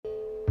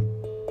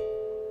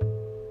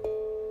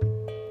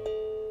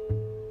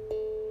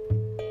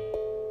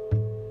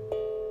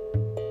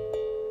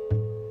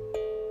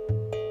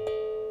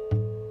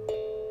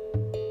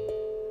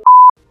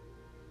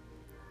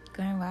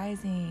Grand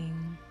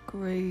Rising.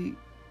 Great,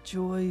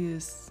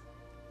 joyous,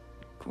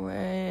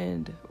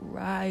 grand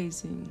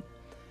rising.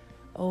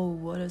 Oh,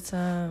 what a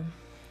time.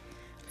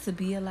 To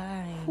be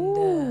aligned.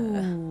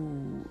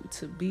 Ooh,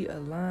 to be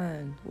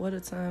aligned. What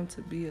a time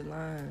to be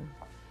aligned.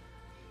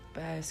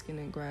 Basking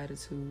in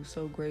gratitude.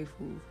 So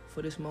grateful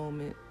for this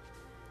moment.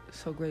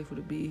 So grateful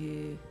to be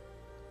here.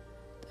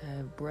 To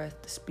have breath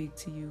to speak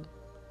to you.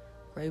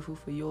 Grateful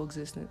for your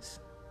existence.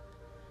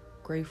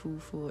 Grateful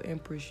for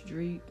Empress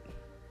Dreek.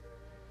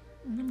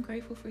 I'm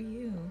grateful for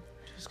you.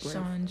 Just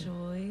grateful. Sean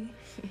Joy.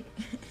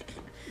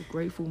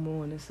 Grateful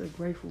morning. It's a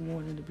grateful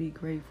morning to be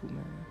grateful,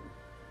 man.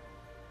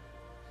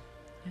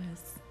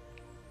 Yes.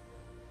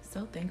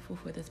 So thankful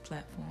for this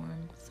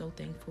platform. So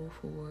thankful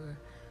for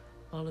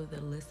all of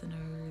the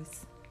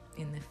listeners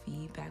and the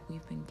feedback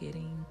we've been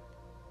getting.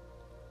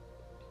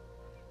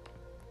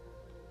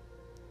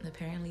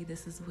 Apparently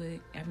this is what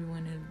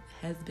everyone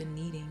has been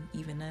needing,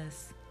 even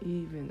us.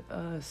 Even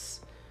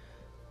us.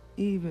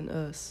 Even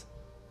us.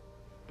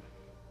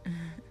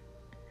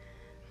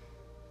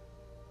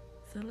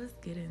 So let's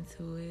get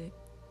into it.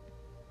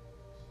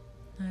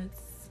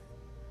 Let's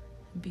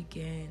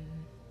begin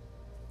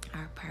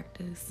our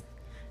practice.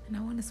 And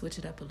I want to switch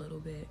it up a little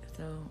bit.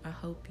 So I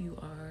hope you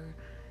are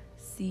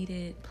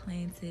seated,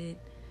 planted,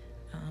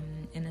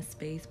 in a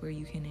space where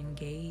you can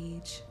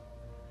engage.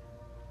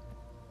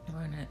 We're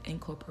going to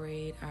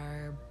incorporate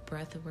our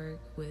breath work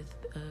with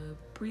a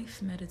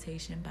brief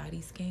meditation body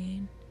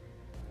scan.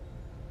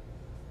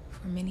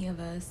 For many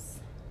of us,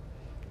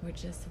 we're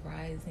just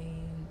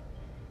rising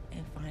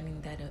and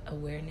finding that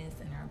awareness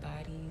in our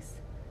bodies.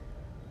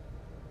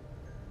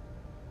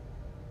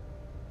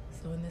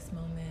 So in this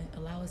moment,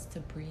 allow us to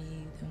breathe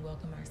and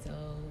welcome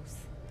ourselves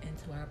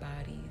into our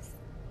bodies.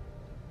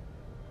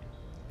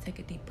 Take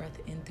a deep breath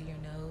in through your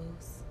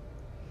nose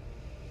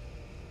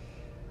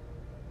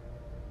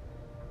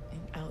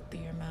and out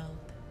through your mouth.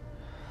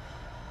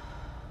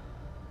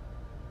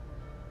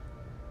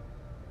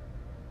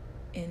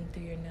 In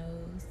through your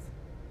nose,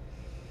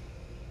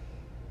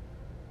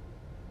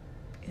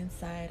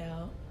 inside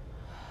out.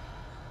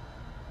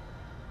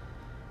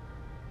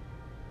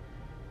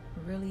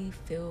 Really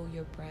feel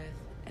your breath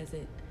as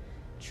it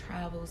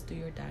travels through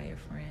your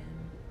diaphragm,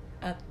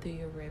 up through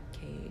your rib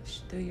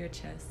cage, through your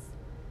chest,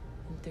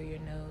 and through your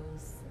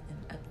nose,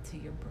 and up to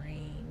your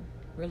brain.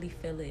 Really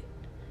feel it.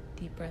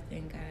 Deep breath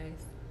in,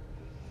 guys.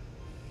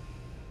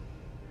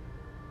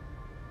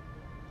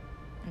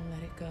 And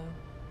let it go.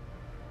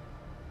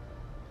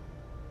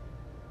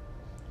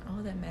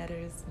 All that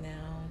matters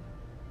now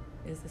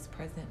is this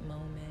present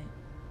moment.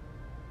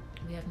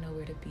 We have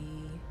nowhere to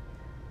be.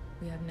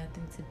 We have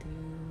nothing to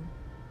do.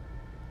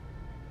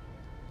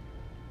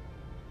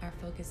 Our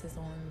focus is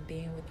on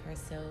being with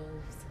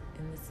ourselves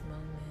in this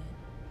moment.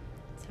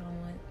 So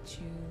I want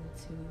you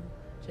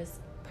to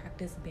just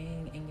practice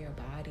being in your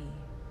body,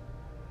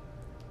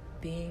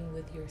 being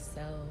with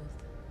yourself.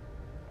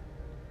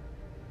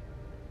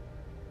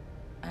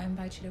 I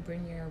invite you to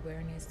bring your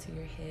awareness to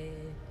your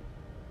head.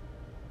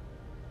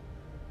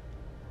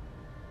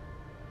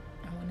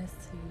 I want us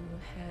to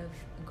have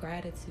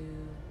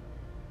gratitude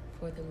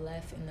for the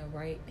left and the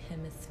right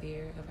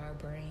hemisphere of our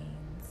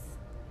brains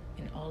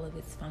and all of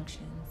its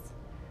functions.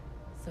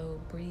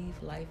 So breathe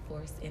life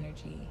force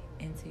energy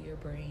into your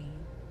brain.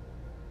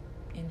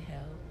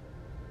 Inhale.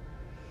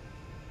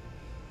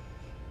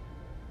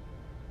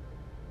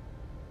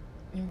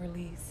 And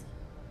release.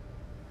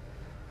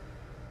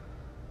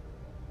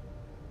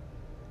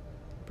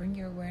 Bring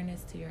your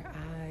awareness to your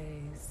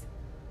eyes.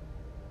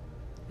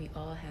 We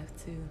all have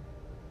to.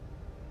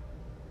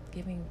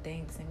 Giving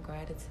thanks and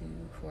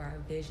gratitude for our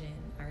vision,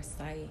 our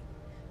sight,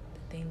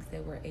 the things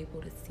that we're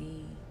able to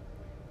see,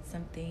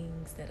 some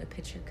things that a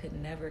picture could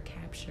never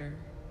capture.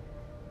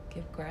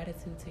 Give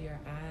gratitude to your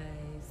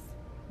eyes.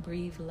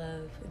 Breathe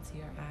love into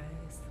your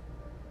eyes.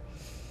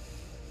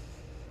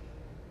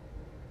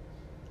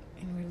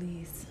 And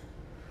release.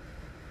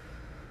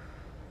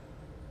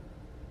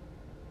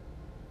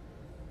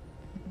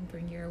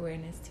 Bring your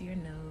awareness to your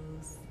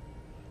nose,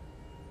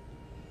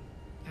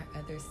 our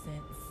other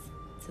sense.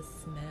 To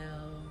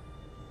smell,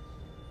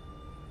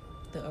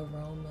 the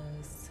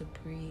aromas, to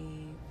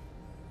breathe,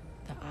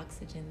 the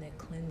oxygen that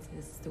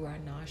cleanses through our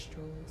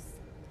nostrils.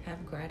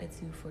 Have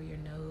gratitude for your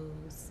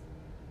nose.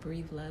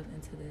 Breathe love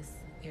into this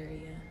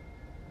area.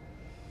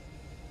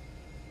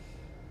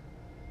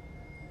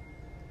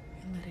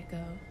 And let it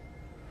go.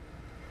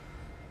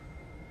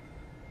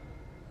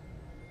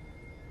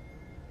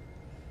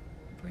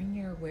 Bring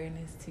your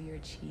awareness to your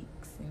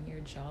cheeks and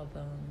your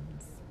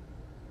jawbones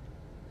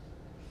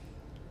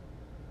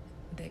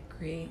that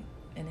create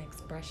an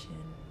expression,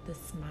 the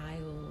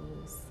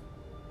smiles,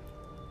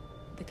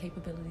 the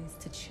capabilities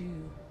to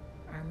chew,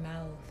 our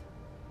mouth.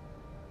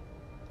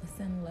 Let's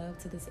send love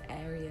to this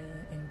area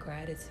and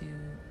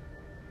gratitude.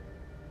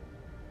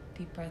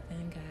 Deep breath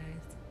in,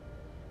 guys.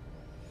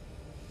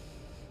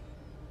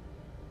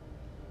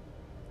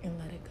 And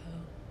let it go.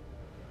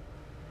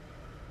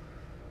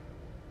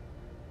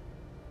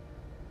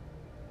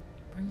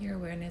 Bring your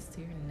awareness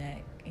to your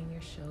neck and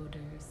your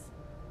shoulders.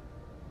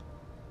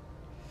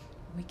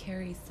 We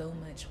carry so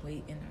much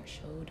weight in our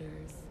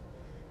shoulders,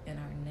 in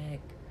our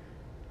neck.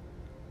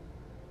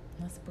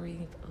 Let's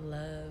breathe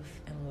love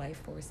and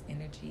life force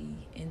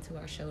energy into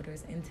our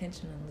shoulders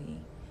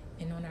intentionally.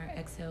 And on our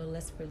exhale,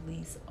 let's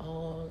release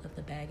all of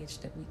the baggage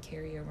that we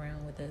carry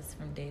around with us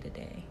from day to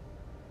day.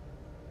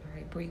 All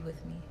right, breathe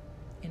with me.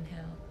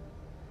 Inhale.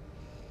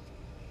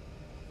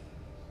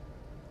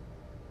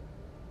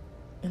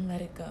 And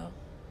let it go.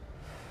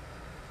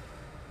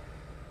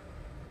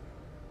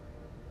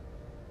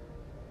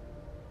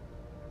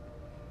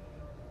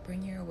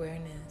 Bring your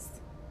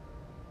awareness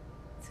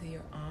to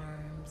your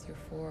arms, your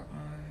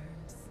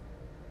forearms,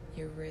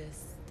 your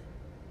wrist,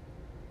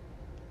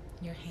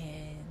 your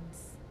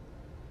hands.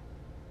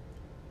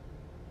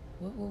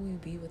 What will we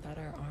be without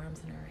our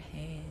arms and our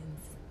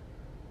hands?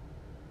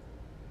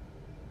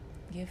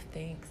 Give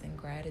thanks and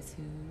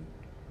gratitude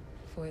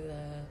for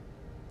the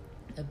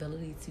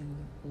ability to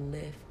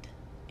lift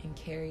and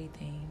carry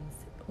things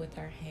with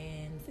our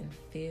hands and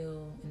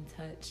feel and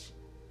touch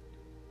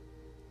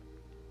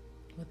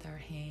with our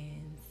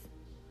hands.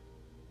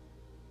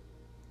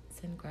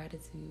 Send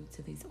gratitude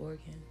to these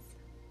organs.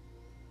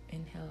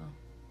 Inhale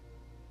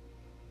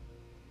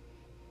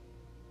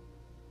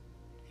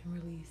and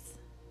release.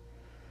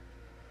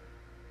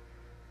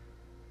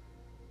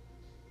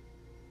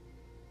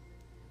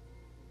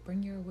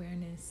 Bring your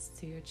awareness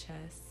to your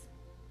chest,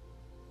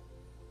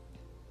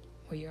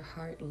 where your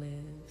heart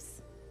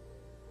lives,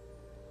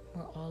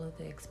 where all of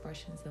the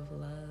expressions of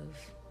love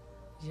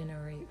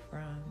generate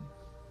from.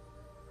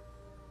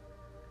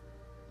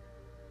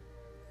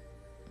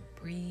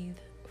 Breathe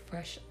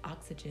fresh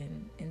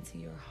oxygen into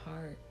your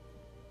heart,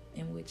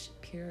 in which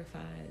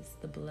purifies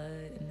the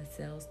blood and the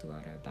cells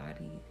throughout our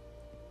body.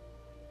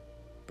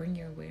 Bring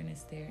your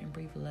awareness there and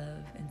breathe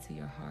love into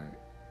your heart.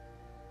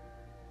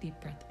 Deep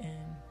breath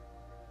in.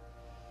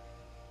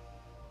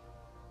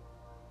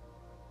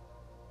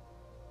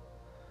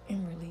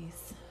 And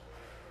release.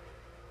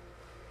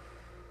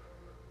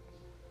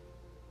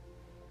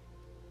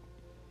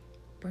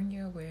 Bring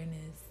your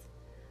awareness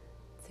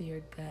to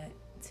your gut,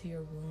 to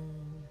your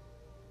womb,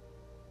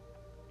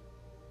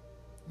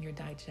 your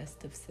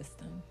digestive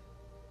system.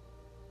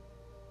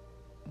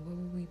 Where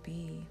would we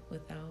be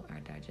without our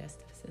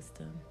digestive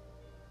system?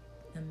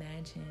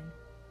 Imagine,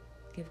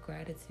 give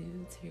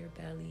gratitude to your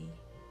belly.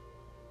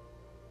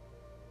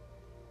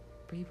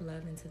 Breathe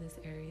love into this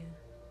area.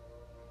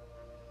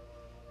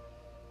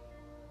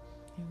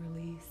 And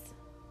release.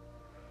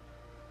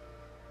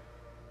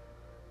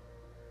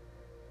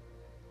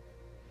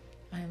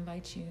 I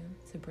invite you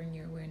to bring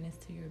your awareness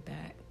to your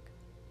back,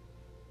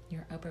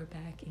 your upper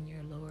back and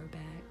your lower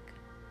back.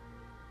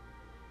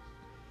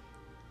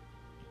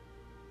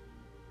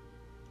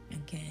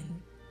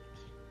 Again,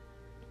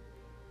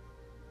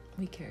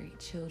 we carry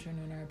children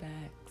on our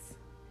backs.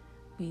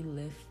 We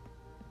lift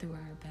through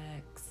our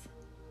backs.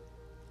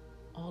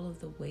 All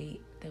of the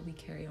weight that we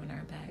carry on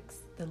our backs,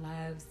 the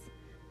lives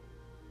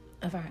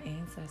of our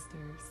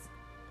ancestors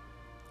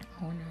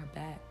on our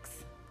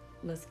backs.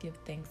 Let's give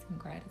thanks and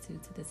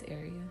gratitude to this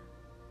area.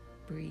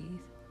 Breathe.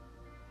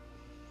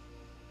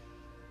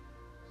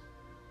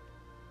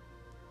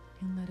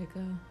 And let it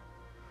go.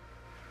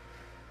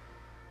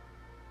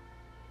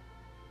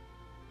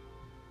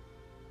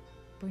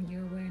 Bring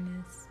your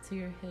awareness to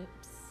your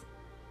hips.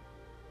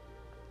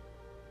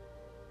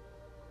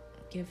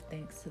 Give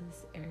thanks to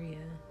this area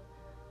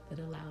that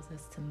allows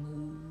us to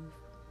move,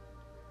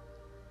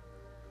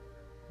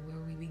 where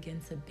we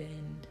begin to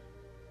bend.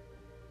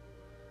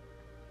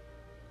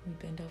 We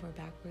bend over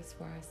backwards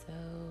for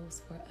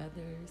ourselves, for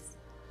others.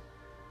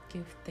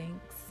 Give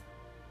thanks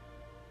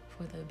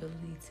for the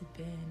ability to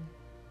bend.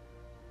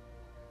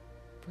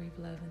 Breathe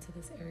love into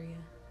this area.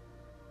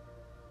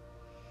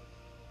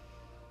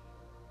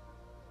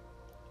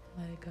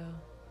 Let it go.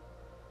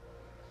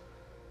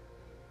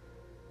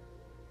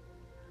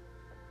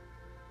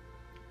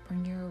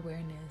 Bring your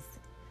awareness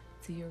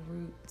to your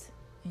root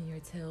and your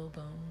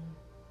tailbone.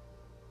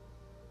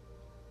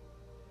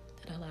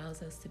 That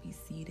allows us to be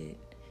seated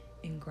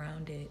and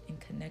grounded and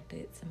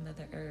connected to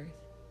Mother Earth.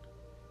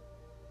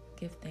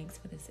 Give thanks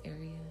for this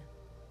area.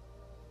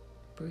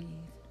 Breathe.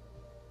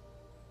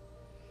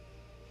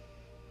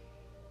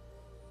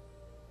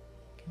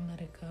 And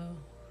let it go.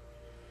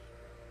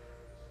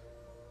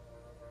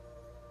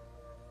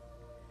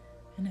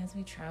 And as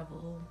we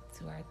travel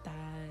to our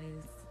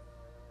thighs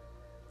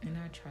and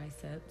our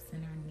triceps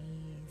and our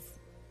knees,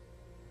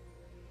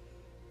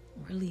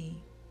 really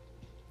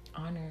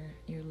honor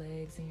your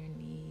legs and your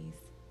knees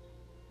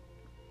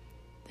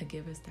that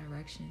give us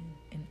direction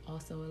and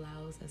also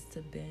allows us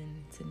to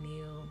bend, to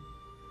kneel.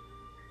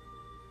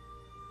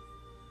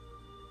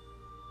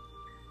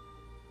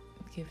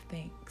 Give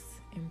thanks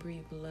and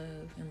breathe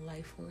love and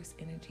life force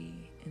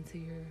energy into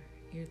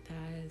your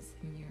thighs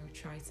and your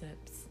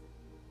triceps.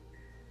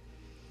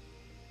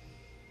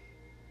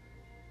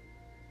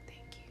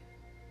 Thank you.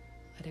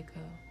 Let it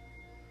go.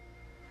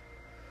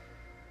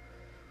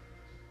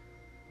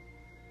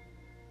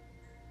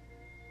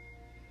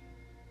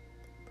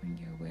 Bring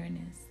your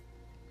awareness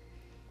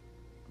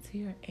to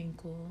your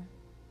ankle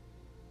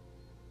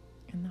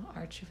in the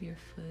arch of your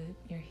foot,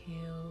 your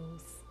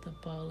heels, the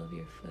ball of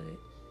your foot,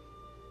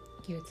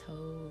 your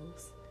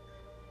toes.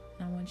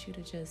 And I want you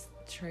to just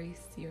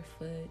trace your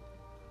foot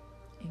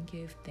and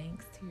give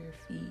thanks to your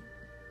feet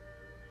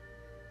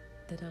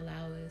that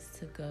allow us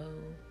to go,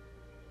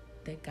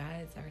 that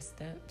guides our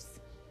steps.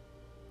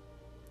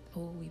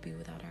 What will we be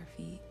without our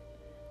feet?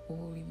 What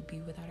will we be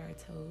without our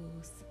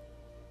toes?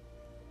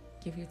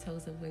 Give your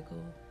toes a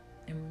wiggle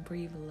and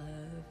breathe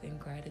love and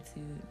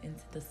gratitude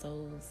into the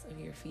soles of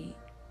your feet.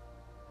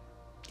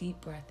 Deep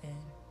breath in.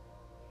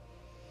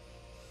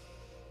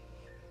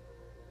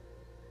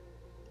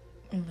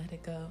 And let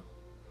it go.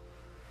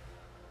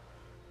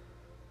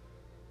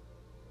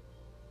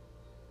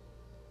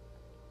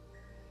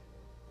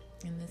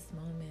 In this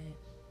moment,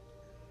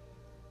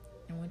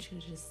 I want you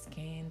to just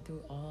scan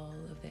through all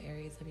of the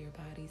areas of your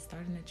body,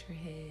 starting at your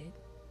head.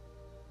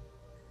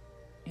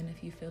 And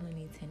if you feel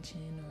any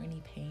tension or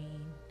any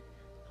pain,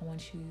 I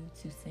want you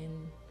to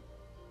send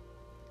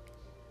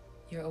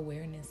your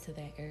awareness to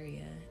that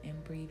area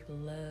and breathe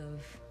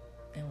love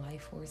and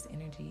life force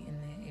energy in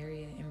that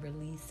area and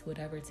release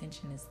whatever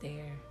tension is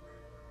there.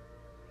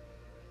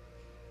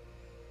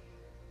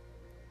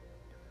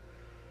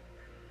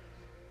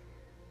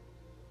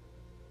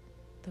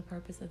 The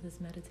purpose of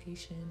this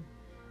meditation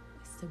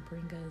is to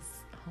bring us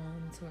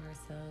home to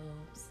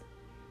ourselves,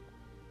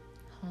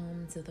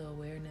 home to the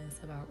awareness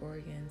of our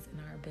organs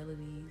and our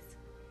abilities,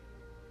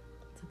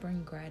 to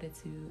bring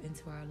gratitude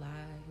into our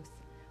lives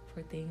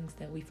for things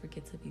that we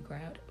forget to be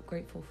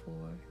grateful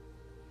for.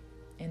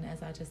 And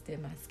as I just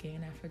did my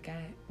scan, I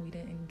forgot we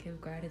didn't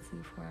give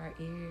gratitude for our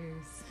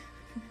ears.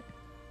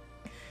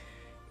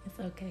 It's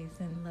okay,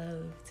 send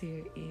love to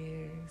your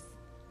ears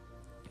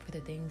for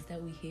the things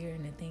that we hear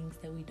and the things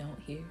that we don't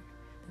hear,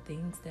 the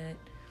things that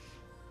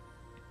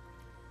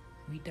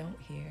we don't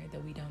hear,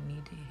 that we don't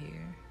need to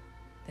hear,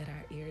 that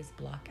our ears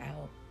block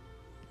out.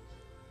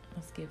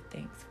 Let's give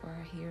thanks for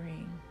our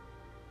hearing.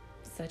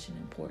 Such an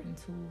important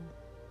tool.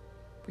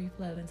 Breathe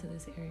love into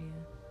this area.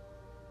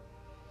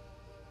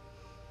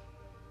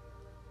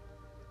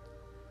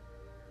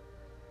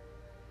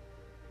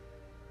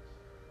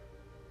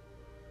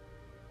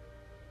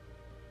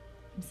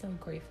 I'm so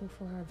grateful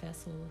for our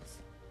vessels,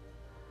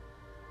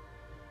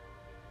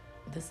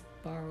 this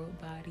borrowed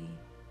body.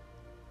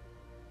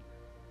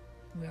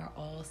 We are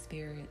all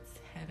spirits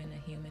having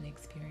a human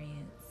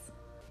experience.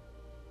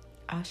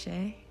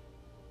 Ashe.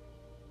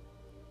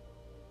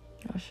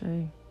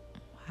 Ashe.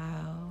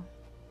 Wow.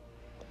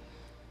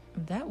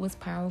 That was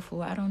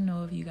powerful. I don't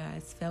know if you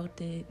guys felt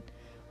it,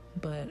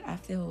 but I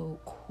feel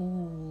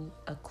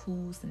a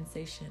cool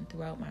sensation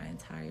throughout my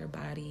entire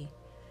body.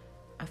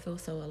 I feel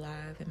so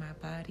alive in my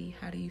body.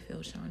 How do you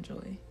feel, Sean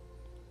Joy?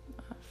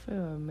 I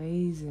feel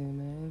amazing,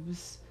 man. It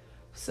was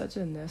such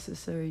a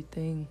necessary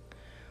thing.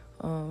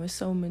 There's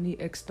so many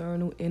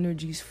external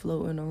energies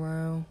floating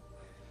around.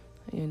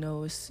 You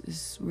know,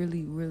 it's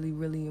really, really,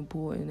 really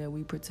important that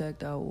we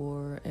protect our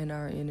aura and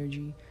our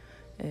energy,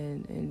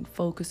 and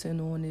focusing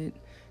on it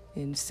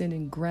and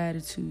sending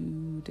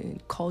gratitude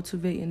and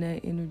cultivating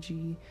that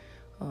energy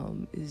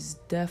is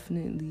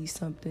definitely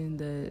something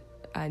that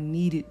I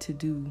needed to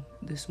do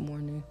this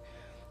morning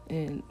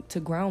and to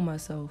ground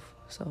myself.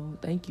 So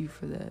thank you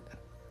for that.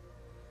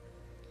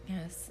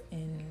 Yes,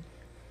 and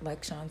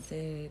like Sean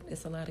said,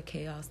 it's a lot of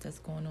chaos that's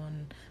going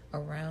on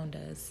around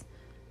us,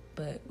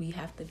 but we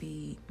have to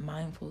be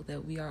mindful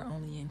that we are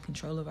only in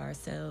control of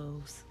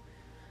ourselves.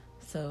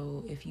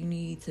 So if you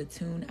need to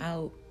tune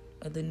out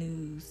of the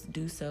news,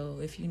 do so.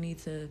 If you need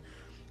to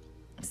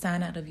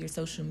sign out of your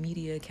social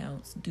media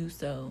accounts, do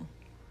so.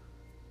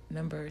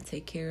 Remember,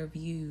 take care of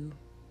you,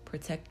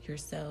 protect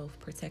yourself,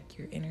 protect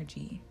your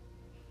energy.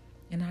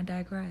 And I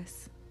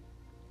digress.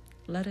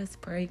 Let us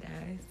pray,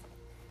 guys.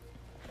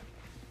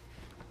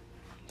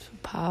 It's a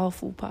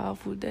powerful,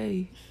 powerful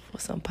day for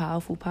some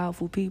powerful,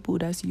 powerful people.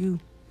 That's you.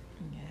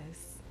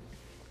 Yes.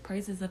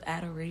 Praises of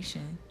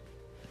adoration.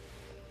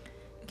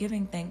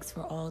 Giving thanks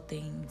for all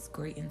things,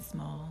 great and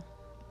small.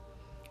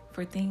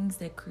 For things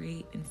that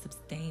create and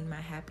sustain my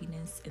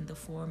happiness in the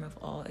form of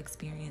all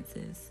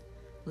experiences,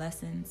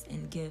 lessons,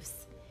 and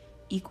gifts,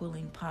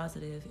 equaling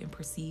positive and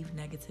perceived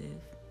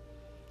negative.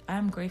 I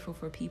am grateful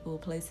for people,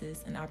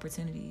 places, and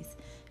opportunities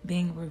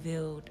being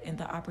revealed, and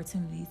the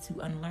opportunity to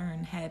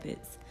unlearn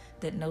habits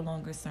that no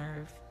longer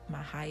serve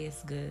my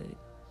highest good.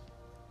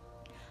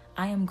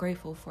 I am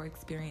grateful for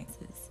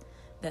experiences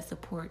that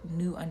support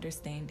new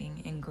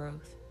understanding and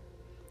growth.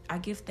 I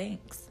give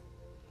thanks,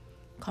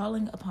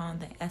 calling upon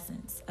the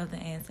essence of the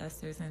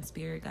ancestors and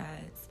spirit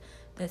guides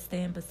that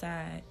stand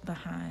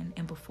behind,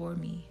 and before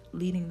me,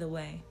 leading the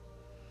way.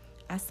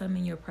 I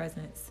summon your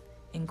presence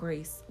and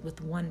grace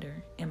with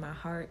wonder in my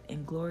heart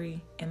and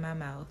glory in my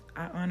mouth.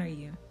 I honor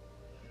you.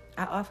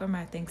 I offer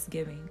my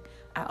thanksgiving.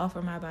 I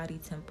offer my body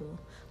temple.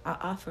 I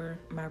offer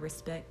my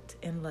respect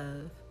and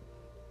love.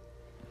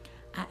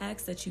 I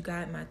ask that you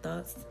guide my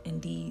thoughts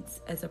and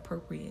deeds as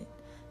appropriate,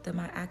 that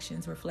my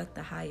actions reflect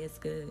the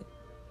highest good.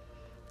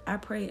 I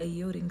pray a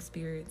yielding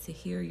spirit to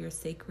hear your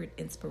sacred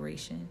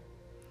inspiration.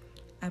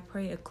 I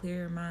pray a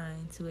clearer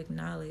mind to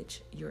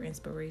acknowledge your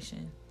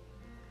inspiration.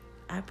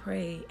 I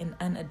pray an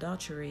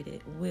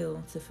unadulterated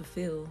will to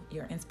fulfill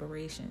your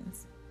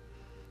inspirations.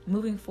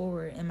 Moving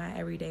forward in my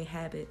everyday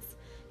habits,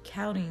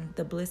 counting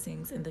the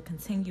blessings and the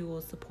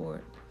continual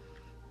support.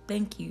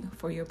 Thank you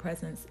for your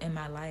presence in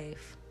my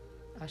life.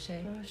 Ashe.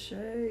 Ashe.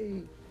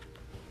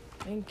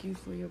 Thank you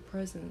for your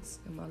presence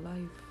in my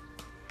life.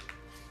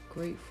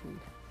 Grateful.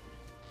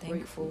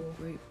 Thankful.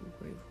 Grateful.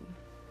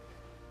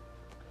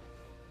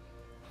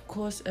 Of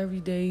course,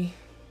 every day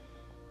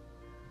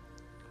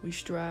we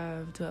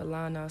strive to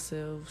align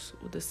ourselves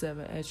with the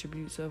 7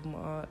 attributes of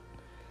Ma'at.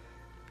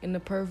 In the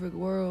perfect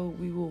world,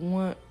 we will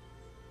want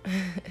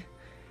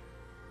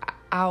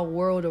our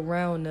world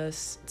around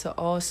us to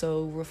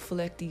also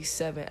reflect these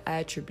 7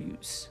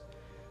 attributes.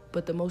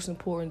 But the most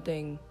important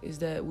thing is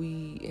that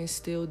we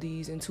instill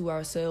these into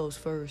ourselves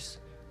first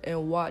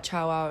and watch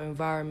how our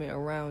environment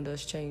around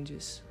us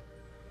changes.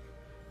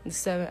 The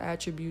 7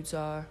 attributes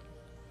are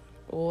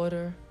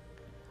order,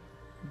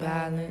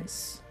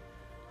 balance,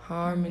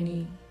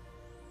 harmony,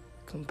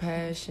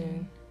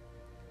 compassion,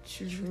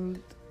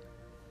 truth,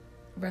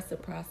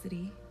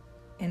 reciprocity,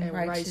 and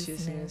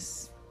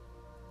righteousness.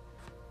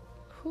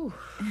 Whew.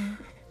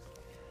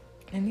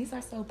 And these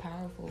are so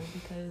powerful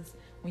because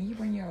when you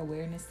bring your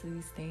awareness to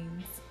these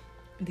things,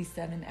 these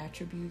 7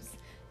 attributes,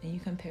 and you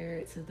compare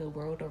it to the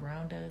world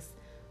around us,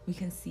 we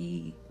can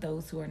see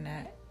those who are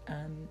not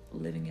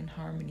living in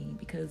harmony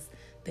because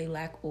they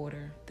lack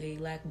order, they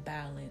lack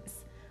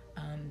balance,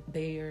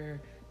 they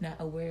are not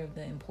aware of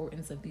the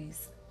importance of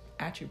these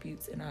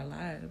attributes in our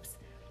lives.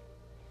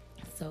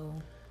 So,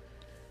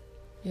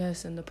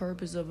 yes, and the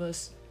purpose of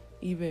us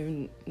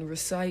even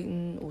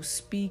reciting or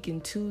speaking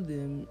to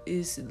them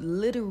is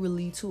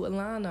literally to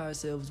align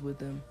ourselves with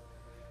them.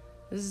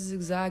 This is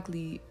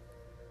exactly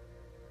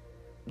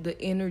the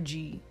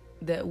energy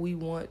that we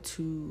want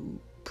to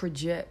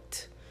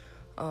project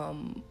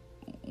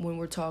when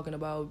we're talking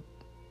about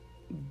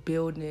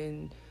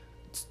building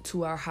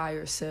to our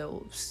higher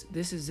selves.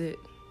 This is it.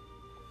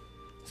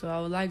 So I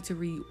would like to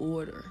read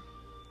order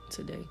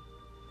today.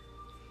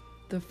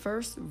 The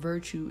first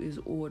virtue is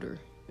order,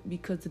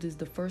 because it is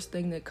the first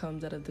thing that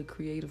comes out of the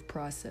creative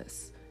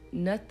process.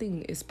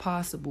 Nothing is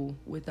possible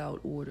without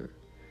order.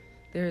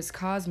 There is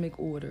cosmic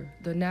order,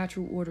 the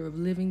natural order of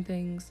living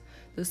things,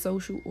 the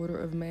social order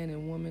of man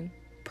and woman,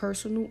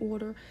 personal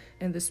order,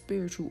 and the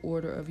spiritual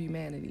order of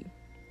humanity.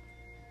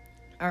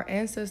 Our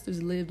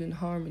ancestors lived in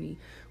harmony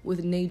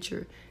with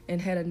nature and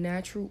had a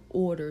natural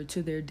order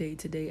to their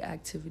day-to-day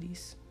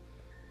activities.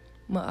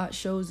 Ma'at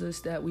shows us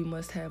that we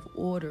must have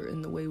order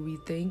in the way we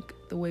think,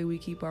 the way we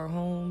keep our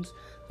homes,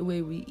 the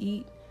way we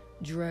eat,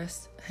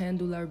 dress,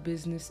 handle our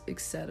business,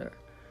 etc.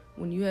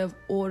 When you have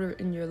order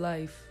in your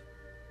life,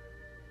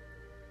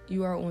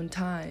 you are on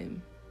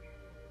time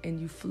and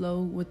you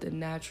flow with the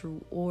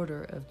natural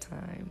order of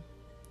time.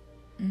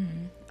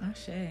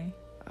 Ashe.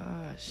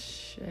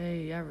 Ashe.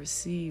 I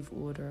receive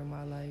order in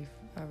my life.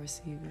 I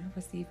receive it. I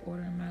receive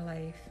order in my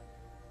life.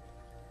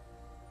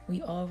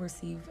 We all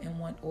receive and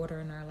want order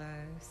in our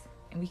lives,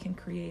 and we can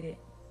create it.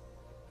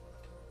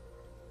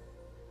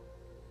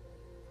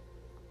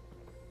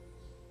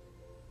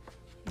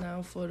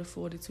 Now for the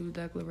 42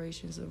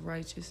 declarations of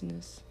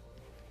righteousness.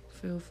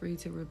 Feel free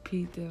to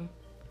repeat them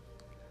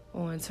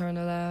or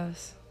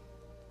internalize.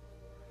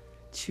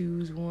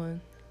 Choose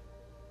one.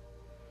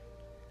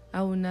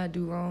 I will not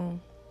do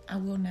wrong. I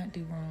will not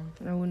do wrong.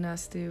 I will not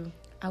steal.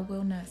 I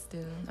will not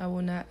steal. I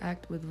will not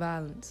act with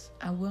violence.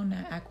 I will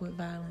not act with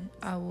violence.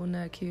 I will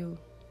not kill.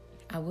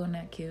 I will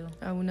not kill.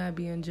 I will not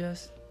be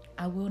unjust.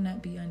 I will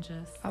not be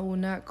unjust. I will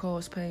not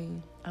cause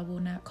pain. I will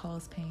not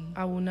cause pain.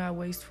 I will not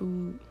waste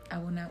food. I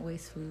will not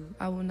waste food.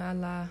 I will not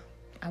lie.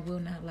 I will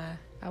not lie.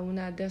 I will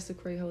not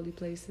desecrate holy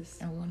places.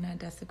 I will not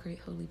desecrate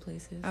holy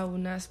places. I will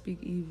not speak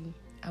evil.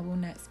 I will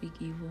not speak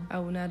evil. I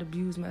will not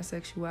abuse my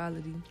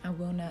sexuality. I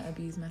will not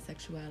abuse my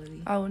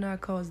sexuality. I will not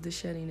cause the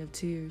shedding of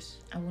tears.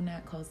 I will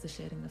not cause the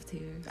shedding of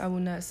tears. I will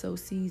not sow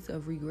seeds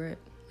of regret.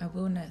 I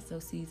will not sow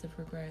seeds of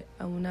regret.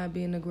 I will not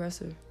be an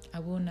aggressor. I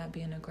will not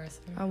be an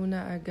aggressor. I will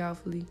not act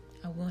guilefully.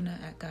 I will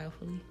not act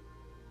guilefully.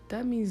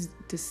 That means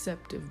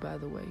deceptive, by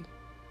the way.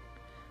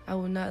 I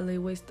will not lay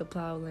waste the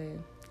plowed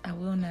land. I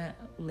will not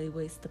lay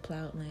waste the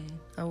plowed land.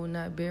 I will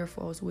not bear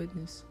false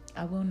witness.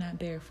 I will not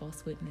bear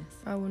false witness.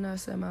 I will not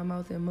set my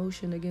mouth in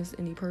motion against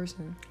any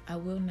person. I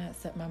will not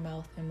set my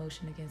mouth in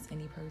motion against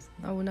any person.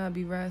 I will not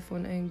be wrathful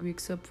and angry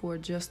except for a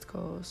just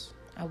cause.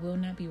 I will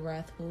not be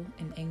wrathful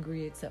and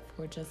angry except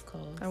for a just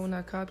cause. I will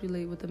not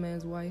copulate with a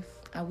man's wife.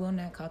 I will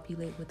not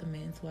copulate with a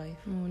man's wife.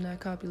 I will not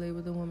copulate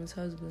with a woman's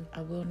husband.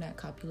 I will not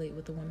copulate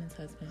with a woman's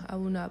husband. I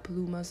will not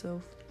pollute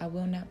myself. I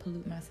will not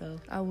pollute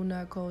myself. I will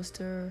not cause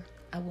terror.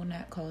 I will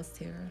not cause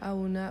terror. I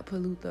will not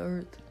pollute the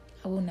earth.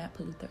 I will not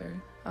pollute the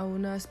earth. I will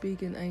not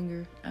speak in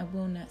anger. I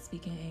will not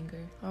speak in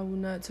anger. I will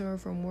not turn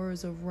from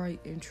words of right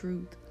and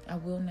truth. I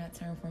will not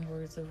turn from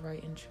words of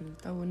right and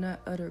truth. I will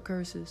not utter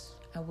curses.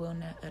 I will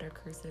not utter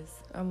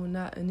curses. I will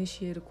not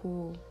initiate a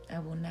quarrel. I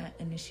will not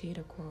initiate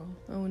a quarrel.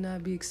 I will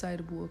not be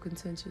excitable or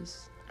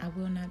contentious. I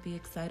will not be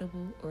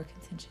excitable or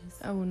contentious.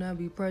 I will not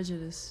be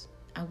prejudiced.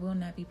 I will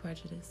not be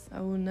prejudiced.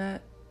 I will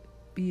not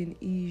be an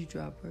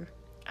eavesdropper.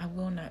 I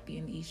will not be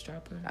an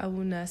eavesdropper. I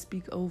will not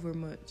speak over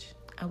much.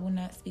 I will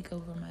not speak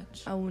over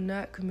much. I will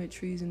not commit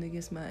treason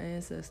against my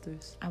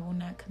ancestors. I will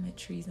not commit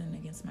treason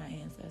against my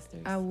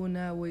ancestors. I will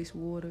not waste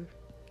water.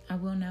 I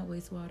will not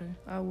waste water.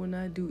 I will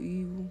not do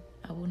evil.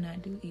 I will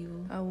not do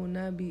evil. I will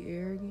not be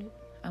arrogant.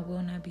 I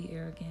will not be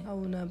arrogant. I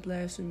will not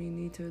blaspheme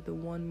neither the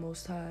one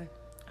most high.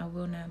 I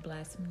will not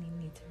blaspheme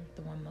neither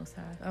the one most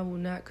high. I will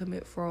not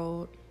commit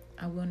fraud.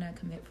 I will not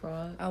commit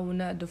fraud. I will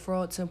not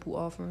defraud temple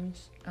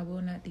offerings. I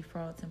will not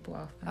defraud temple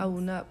offerings. I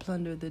will not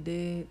plunder the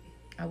dead.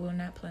 I will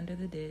not plunder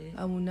the dead.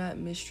 I will not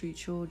mistreat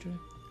children.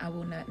 I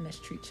will not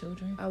mistreat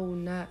children. I will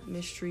not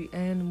mistreat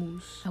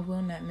animals. I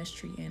will not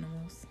mistreat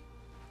animals.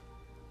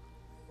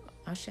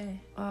 Ashe.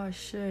 Oh,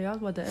 shit. I was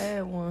about to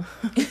add one.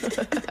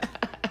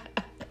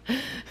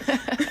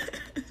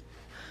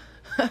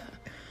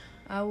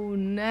 I will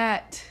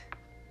not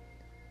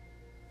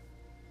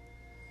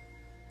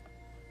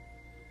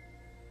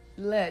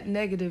let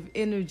negative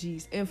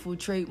energies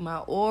infiltrate my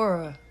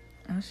aura.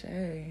 Ashe.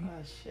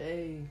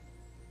 Ashe.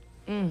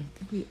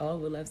 We all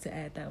would love to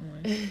add that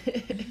one.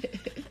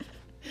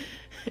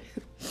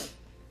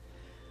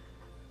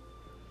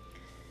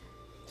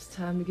 It's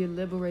time to get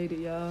liberated,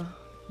 y'all.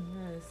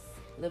 Yes.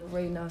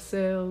 Liberating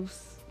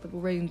ourselves,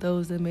 liberating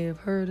those that may have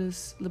hurt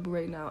us,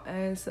 liberating our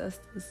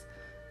ancestors,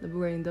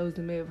 liberating those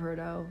that may have hurt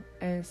our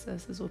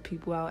ancestors or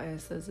people our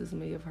ancestors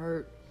may have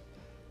hurt.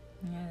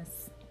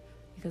 Yes.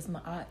 Because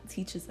Ma'at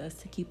teaches us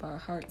to keep our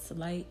hearts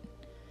light,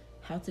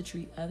 how to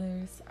treat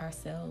others,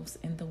 ourselves,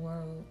 and the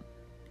world.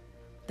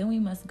 Then we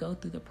must go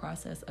through the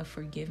process of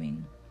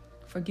forgiving.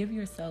 Forgive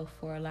yourself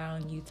for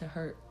allowing you to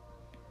hurt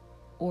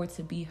or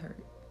to be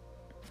hurt.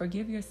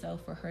 Forgive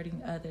yourself for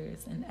hurting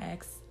others and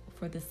ask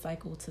for this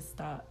cycle to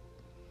stop.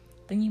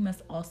 Then you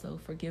must also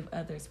forgive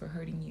others for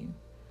hurting you.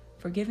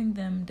 Forgiving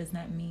them does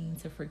not mean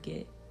to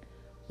forget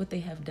what they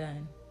have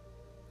done.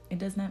 It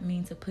does not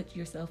mean to put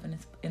yourself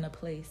in a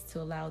place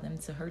to allow them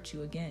to hurt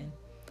you again.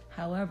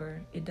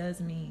 However, it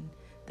does mean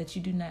that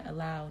you do not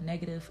allow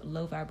negative,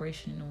 low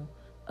vibrational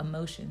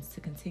emotions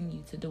to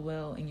continue to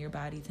dwell in your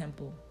body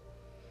temple.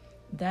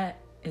 That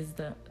is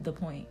the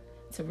point,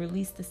 to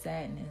release the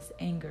sadness,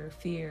 anger,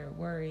 fear,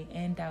 worry,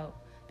 and doubt,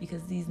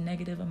 because these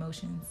negative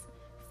emotions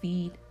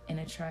feed and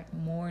attract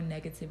more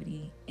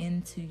negativity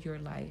into your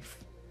life.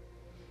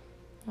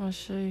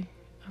 Ashe,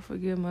 I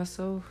forgive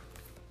myself.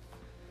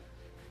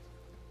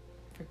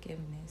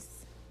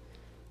 Forgiveness.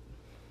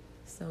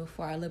 So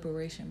for our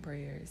liberation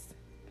prayers,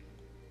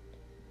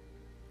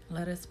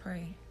 let us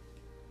pray.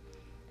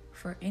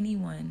 For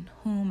anyone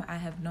whom I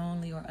have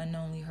knowingly or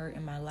unknowingly hurt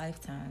in my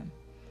lifetime,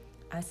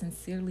 I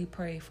sincerely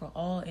pray for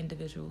all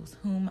individuals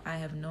whom I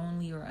have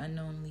knowingly or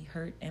unknowingly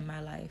hurt in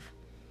my life.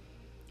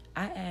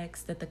 I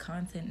ask that the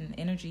content and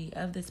energy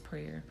of this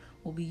prayer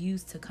will be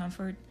used to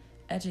comfort,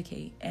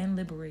 educate, and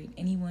liberate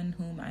anyone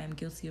whom I am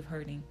guilty of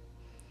hurting.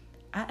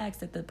 I ask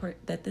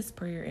that this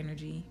prayer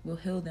energy will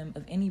heal them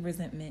of any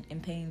resentment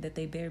and pain that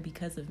they bear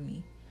because of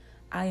me.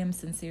 I am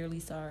sincerely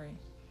sorry.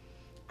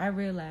 I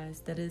realize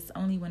that it is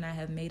only when I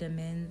have made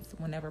amends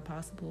whenever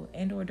possible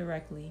and or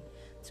directly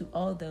to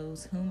all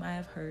those whom I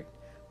have hurt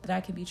that I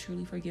can be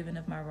truly forgiven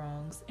of my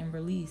wrongs and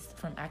released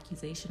from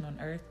accusation on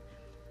earth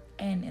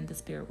and in the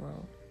spirit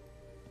world.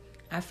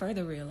 I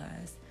further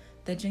realize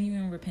that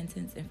genuine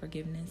repentance and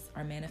forgiveness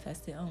are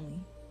manifested only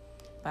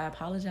by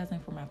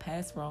apologizing for my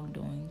past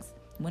wrongdoings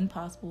when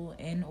possible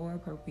and or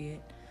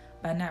appropriate,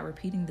 by not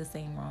repeating the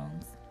same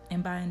wrongs,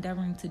 and by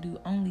endeavoring to do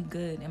only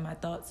good in my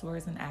thoughts,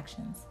 words, and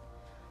actions.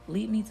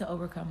 Lead me to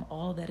overcome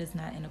all that is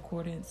not in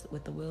accordance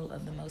with the will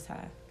of the Most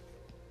High.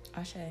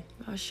 Ashe.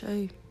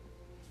 Ashe.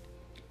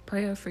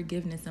 Prayer of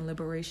forgiveness and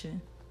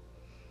liberation.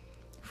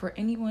 For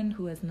anyone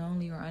who has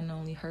knowingly or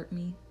unknowingly hurt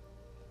me,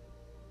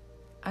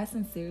 I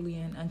sincerely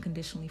and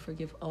unconditionally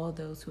forgive all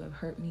those who have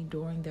hurt me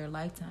during their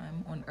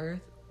lifetime on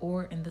earth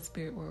or in the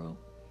spirit world.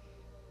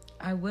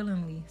 I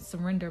willingly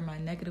surrender my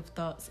negative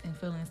thoughts and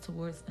feelings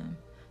towards them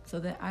so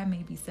that I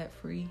may be set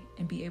free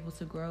and be able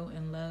to grow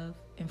in love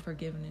and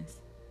forgiveness.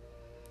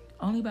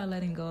 Only by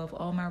letting go of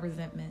all my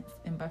resentments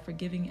and by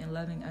forgiving and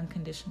loving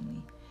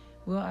unconditionally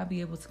will I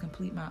be able to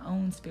complete my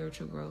own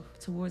spiritual growth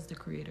towards the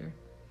Creator.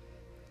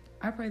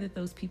 I pray that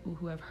those people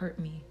who have hurt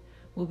me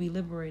will be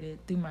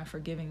liberated through my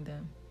forgiving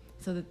them,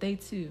 so that they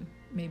too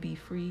may be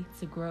free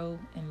to grow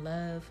in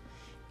love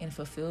and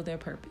fulfill their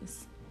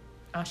purpose.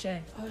 Ashe.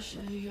 Ashe,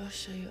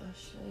 ashe,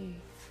 ashe.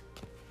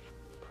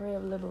 Prayer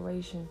of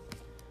liberation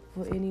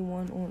for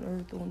anyone on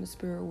earth or in the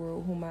spirit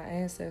world whom my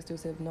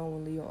ancestors have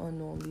knowingly or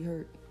unknowingly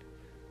hurt.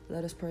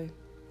 Let us pray.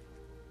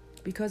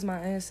 Because my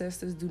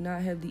ancestors do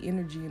not have the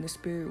energy in the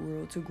spirit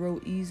world to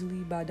grow easily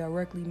by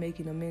directly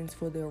making amends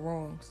for their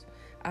wrongs,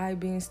 I,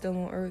 being still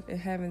on earth and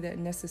having that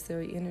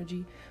necessary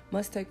energy,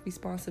 must take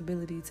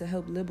responsibility to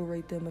help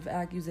liberate them of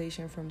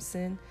accusation from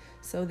sin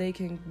so they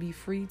can be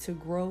free to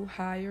grow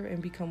higher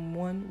and become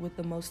one with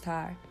the Most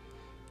High.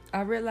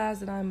 I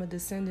realize that I am a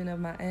descendant of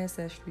my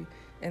ancestry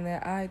and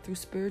that I, through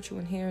spiritual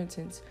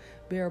inheritance,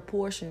 bear a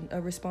portion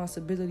of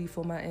responsibility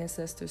for my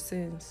ancestors'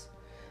 sins.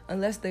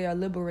 Unless they are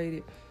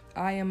liberated,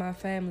 I and my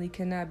family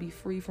cannot be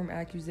free from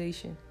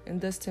accusation,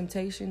 and thus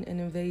temptation and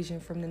invasion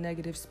from the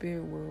negative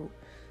spirit world,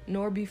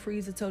 nor be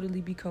free to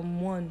totally become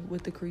one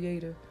with the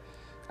Creator.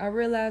 I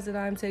realize that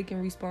I am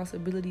taking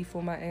responsibility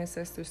for my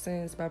ancestors'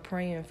 sins by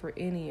praying for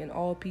any and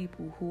all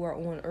people who are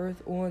on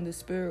earth or in the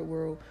spirit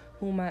world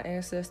whom my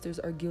ancestors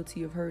are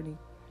guilty of hurting.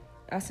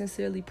 I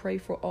sincerely pray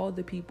for all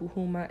the people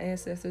whom my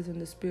ancestors in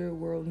the spirit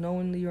world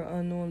knowingly or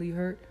unknowingly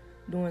hurt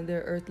during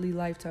their earthly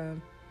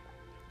lifetime.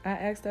 I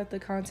ask that the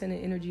content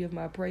and energy of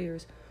my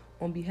prayers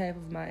on behalf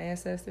of my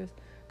ancestors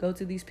go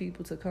to these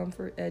people to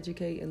comfort,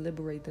 educate, and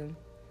liberate them.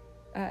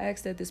 I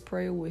ask that this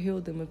prayer will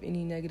heal them of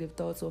any negative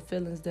thoughts or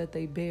feelings that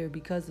they bear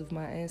because of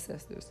my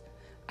ancestors.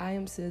 I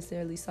am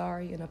sincerely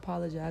sorry and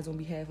apologize on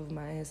behalf of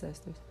my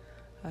ancestors.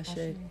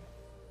 Ashe.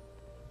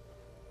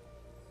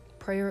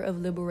 Prayer of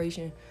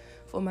liberation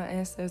for my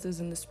ancestors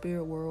in the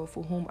spirit world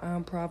for whom I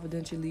am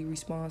providentially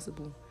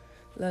responsible.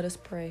 Let us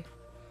pray.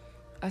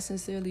 I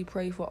sincerely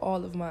pray for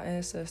all of my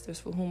ancestors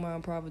for whom I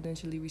am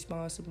providentially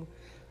responsible.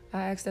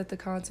 I ask that the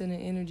content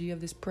and energy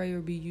of this prayer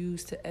be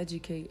used to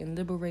educate and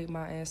liberate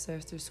my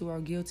ancestors who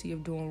are guilty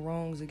of doing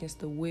wrongs against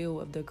the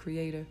will of the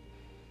Creator.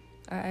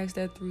 I ask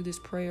that through this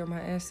prayer my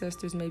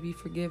ancestors may be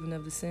forgiven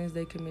of the sins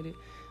they committed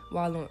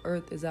while on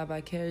earth as I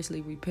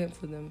vicariously repent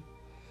for them.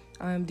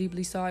 I am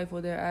deeply sorry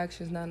for their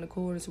actions not in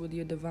accordance with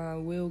your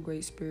divine will,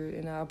 Great Spirit,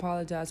 and I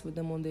apologize for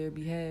them on their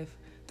behalf.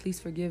 Please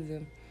forgive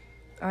them.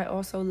 I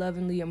also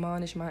lovingly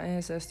admonish my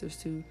ancestors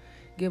to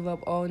give up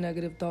all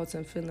negative thoughts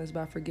and feelings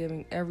by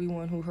forgiving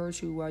everyone who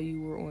hurt you while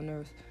you were on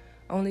earth.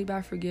 Only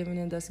by forgiving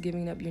and thus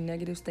giving up your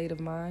negative state of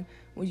mind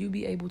will you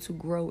be able to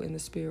grow in the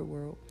spirit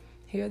world.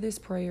 Hear this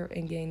prayer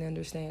and gain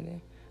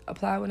understanding.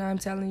 Apply what I am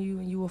telling you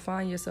and you will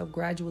find yourself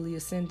gradually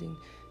ascending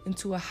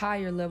into a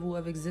higher level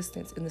of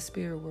existence in the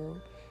spirit world.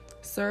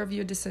 Serve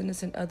your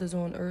descendants and others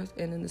on earth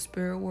and in the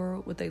spirit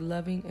world with a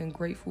loving and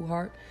grateful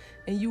heart,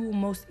 and you will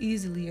most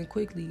easily and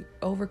quickly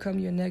overcome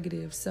your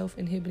negative,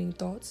 self-inhibiting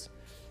thoughts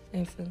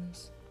and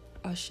feelings.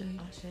 Ashe.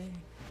 Ashe.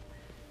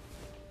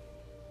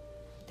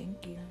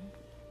 Thank you.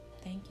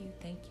 Thank you,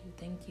 thank you,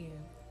 thank you.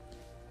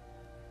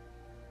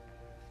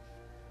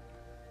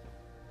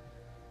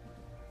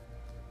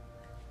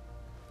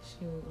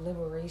 Shoot,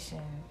 liberation.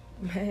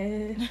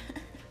 Man,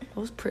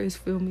 those prayers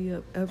fill me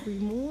up every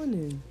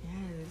morning.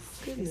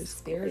 Yes. Goodness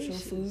Spiritual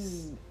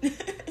gracious. food.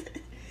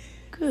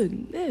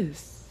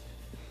 Goodness.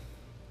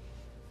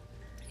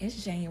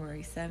 It's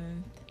January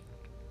 7th,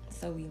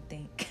 so we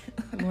think.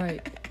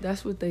 Right.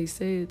 That's what they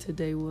said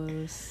today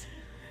was.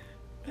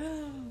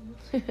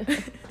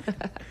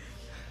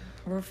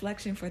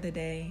 Reflection for the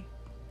day.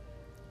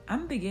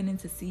 I'm beginning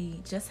to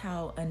see just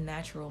how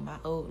unnatural my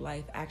old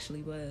life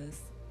actually was,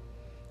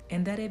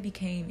 and that it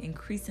became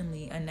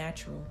increasingly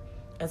unnatural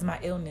as my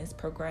illness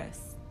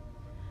progressed.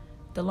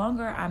 The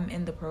longer I'm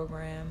in the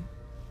program,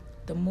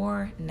 the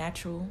more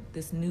natural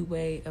this new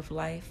way of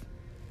life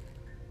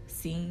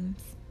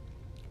seems.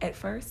 At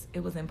first, it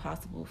was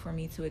impossible for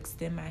me to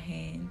extend my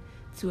hand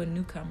to a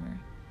newcomer.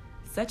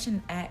 Such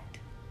an act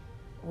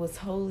was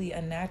wholly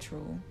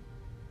unnatural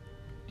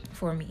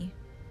for me,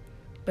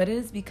 but it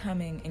is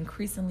becoming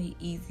increasingly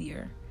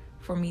easier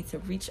for me to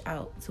reach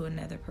out to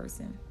another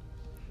person.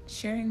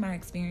 Sharing my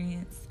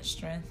experience,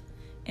 strength,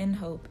 and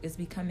hope is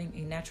becoming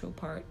a natural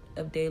part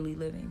of daily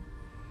living.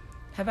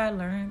 Have I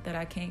learned that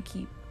I can't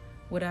keep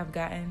what I've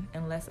gotten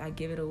unless I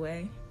give it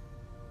away?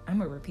 I'm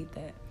going to repeat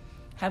that.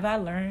 Have I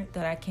learned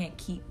that I can't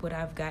keep what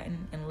I've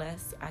gotten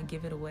unless I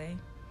give it away?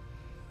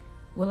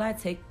 Will I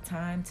take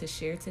time to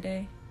share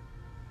today?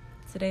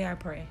 Today I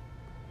pray.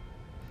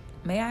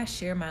 May I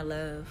share my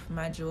love,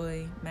 my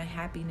joy, my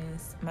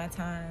happiness, my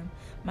time,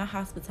 my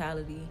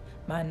hospitality,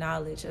 my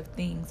knowledge of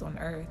things on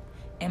earth,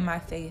 and my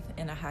faith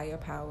in a higher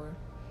power.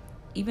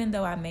 Even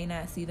though I may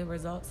not see the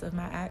results of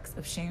my acts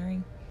of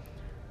sharing,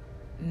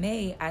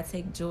 may I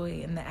take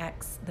joy in the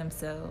acts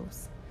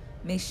themselves.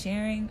 May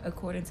sharing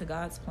according to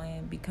God's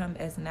plan become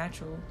as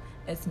natural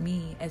as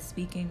me as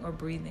speaking or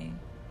breathing.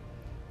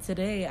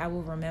 Today I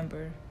will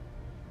remember,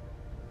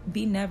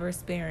 be never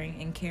sparing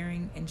in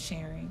caring and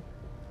sharing.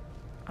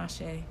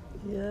 Ashe.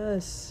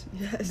 Yes.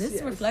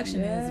 This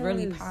reflection is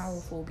really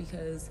powerful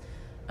because,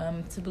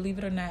 to believe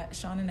it or not,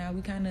 Sean and I,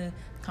 we kind of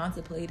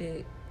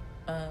contemplated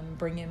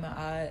bringing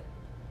Ma'at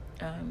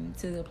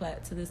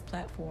to this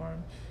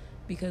platform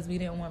because we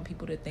didn't want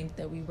people to think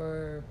that we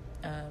were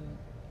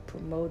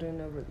promoting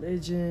a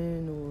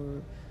religion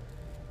or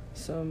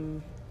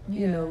some,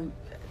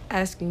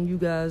 asking you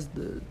guys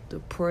to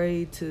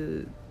pray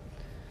to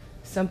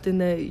something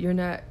that you're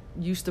not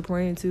used to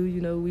praying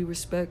to. We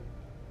respect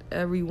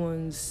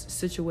everyone's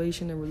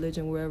situation and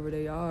religion wherever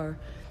they are,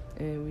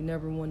 and we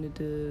never wanted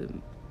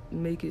to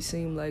make it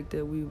seem like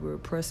that we were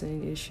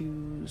pressing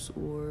issues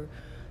or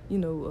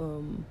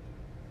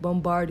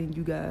bombarding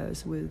you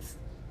guys with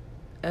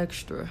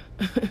extra.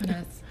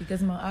 Yes,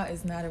 because Ma'at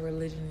is not a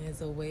religion,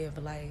 it's a way of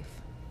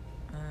life.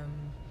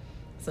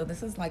 So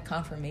this is like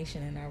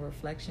confirmation in our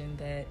reflection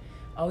that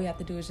All we have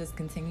to do is just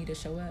continue to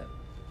show up.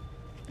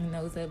 And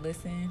those that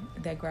listen,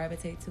 that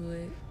gravitate to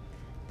it,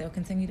 they'll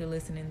continue to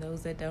listen. And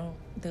those that don't,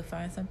 they'll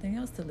find something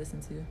else to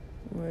listen to.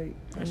 Right.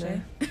 Ashe?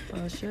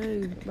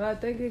 But I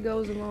think it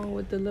goes along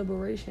with the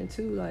liberation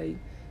too. Like,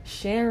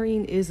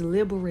 sharing is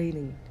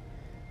liberating,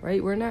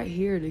 right? We're not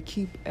here to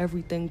keep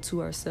everything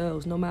to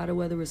ourselves, no matter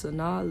whether it's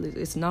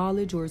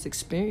knowledge or it's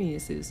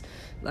experiences.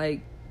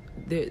 Like,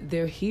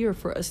 they're here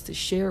for us to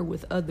share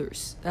with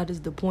others. That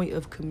is the point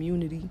of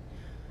community,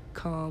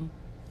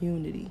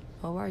 unity.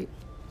 All right.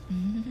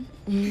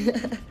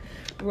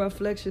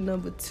 Reflection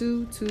number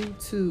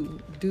 222,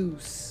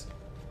 Deuce.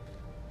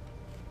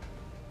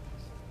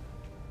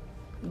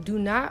 Do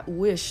not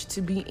wish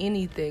to be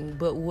anything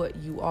but what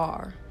you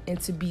are, and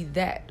to be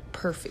that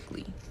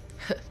perfectly.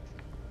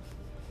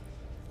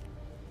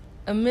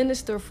 A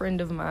minister friend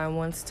of mine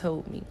once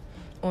told me,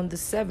 on the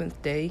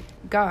seventh day,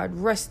 God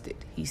rested,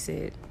 he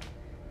said.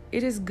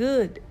 It is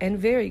good and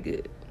very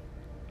good.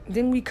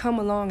 Then we come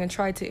along and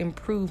try to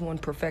improve on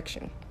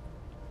perfection.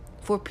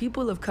 For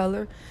people of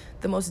color,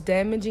 the most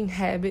damaging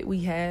habit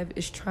we have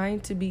is trying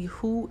to be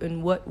who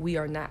and what we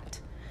are not.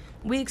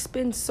 We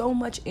expend so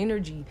much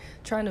energy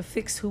trying to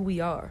fix who we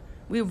are.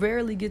 We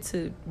rarely get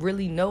to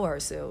really know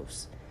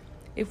ourselves.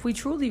 If we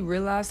truly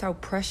realized how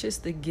precious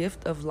the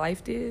gift of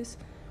life is,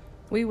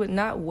 we would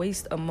not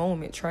waste a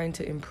moment trying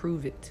to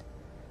improve it.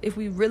 If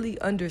we really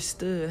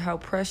understood how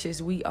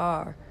precious we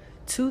are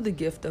to the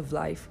gift of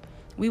life,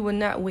 we would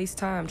not waste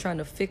time trying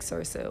to fix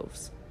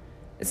ourselves.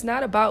 It's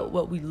not about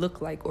what we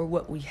look like or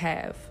what we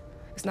have.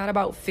 It's not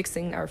about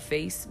fixing our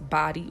face,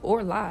 body,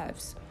 or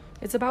lives.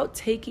 It's about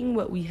taking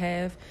what we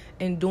have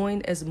and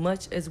doing as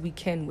much as we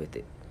can with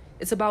it.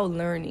 It's about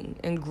learning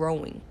and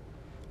growing.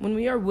 When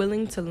we are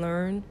willing to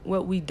learn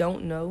what we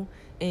don't know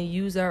and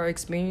use our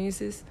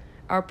experiences,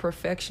 our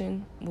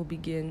perfection will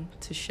begin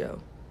to show.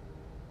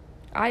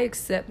 I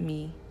accept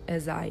me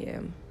as I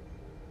am.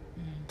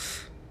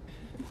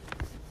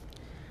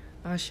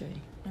 Ashe.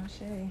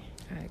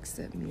 I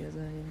accept me as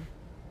I am.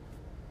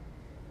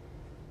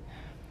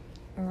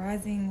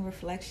 Arising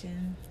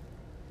reflection,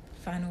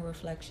 final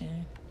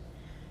reflection.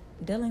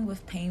 Dealing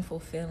with painful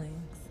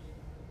feelings.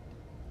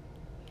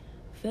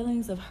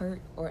 Feelings of hurt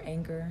or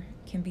anger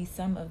can be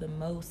some of the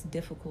most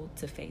difficult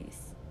to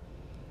face.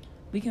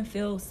 We can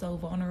feel so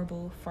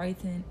vulnerable,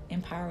 frightened,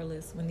 and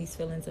powerless when these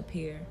feelings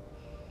appear.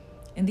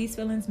 And these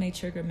feelings may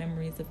trigger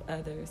memories of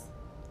others,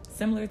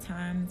 similar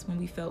times when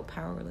we felt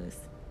powerless.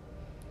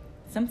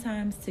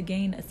 Sometimes, to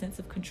gain a sense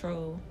of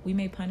control, we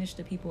may punish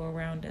the people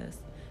around us,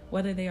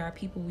 whether they are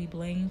people we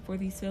blame for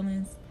these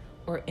feelings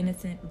or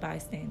innocent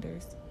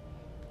bystanders.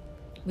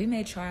 We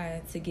may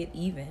try to get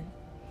even,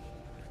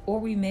 or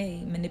we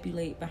may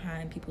manipulate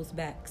behind people's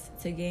backs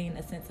to gain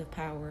a sense of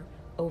power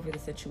over the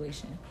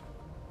situation.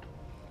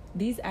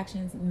 These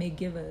actions may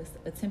give us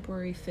a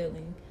temporary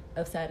feeling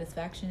of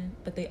satisfaction,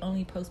 but they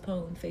only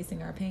postpone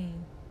facing our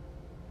pain.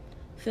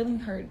 Feeling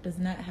hurt does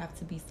not have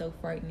to be so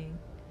frightening.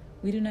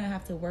 We do not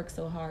have to work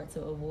so hard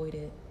to avoid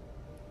it.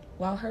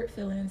 While hurt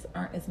feelings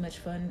aren't as much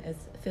fun as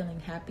feeling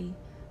happy,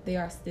 they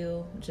are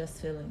still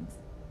just feelings.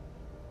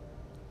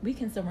 We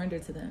can surrender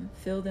to them,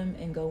 feel them,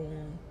 and go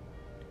on.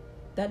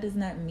 That does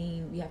not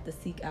mean we have to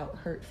seek out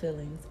hurt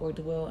feelings or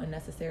dwell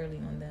unnecessarily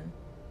on them.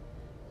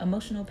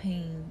 Emotional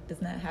pain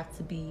does not have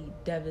to be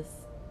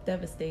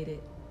devastated,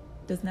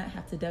 does not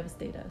have to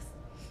devastate us.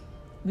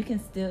 We can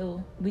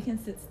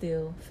sit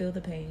still, feel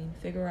the pain,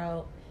 figure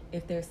out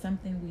if there's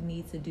something we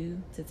need to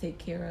do to take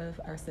care of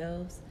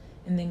ourselves,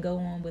 and then go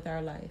on with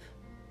our life.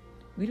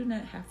 We do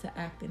not have to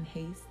act in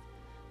haste.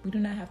 We do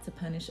not have to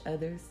punish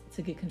others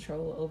to get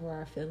control over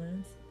our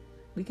feelings.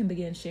 We can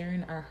begin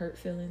sharing our hurt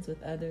feelings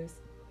with others.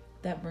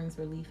 That brings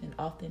relief and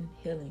often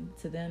healing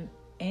to them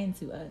and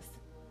to us.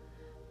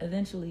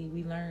 Eventually,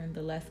 we learn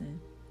the lesson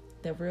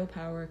that real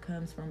power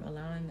comes from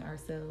allowing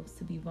ourselves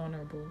to be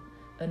vulnerable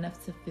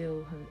enough to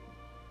feel hurt.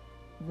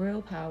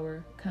 Real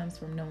power comes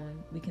from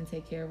knowing we can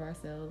take care of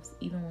ourselves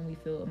even when we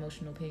feel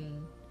emotional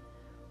pain.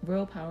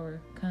 Real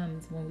power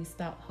comes when we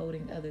stop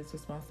holding others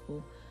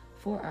responsible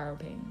for our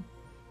pain,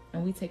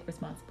 and we take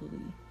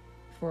responsibility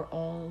for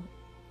all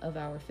of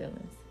our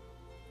feelings.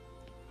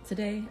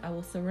 Today, I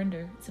will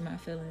surrender to my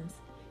feelings,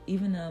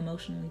 even the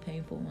emotionally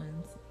painful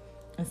ones.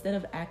 Instead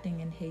of acting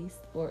in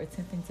haste or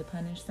attempting to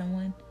punish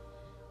someone,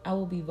 I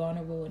will be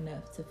vulnerable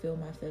enough to feel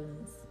my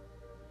feelings.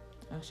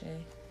 Ashe.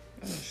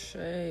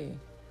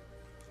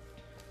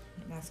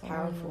 That's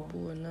powerful.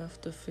 Vulnerable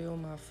enough to feel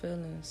my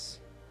feelings.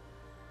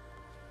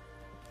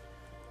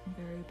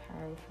 Very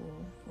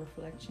powerful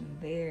reflection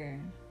there.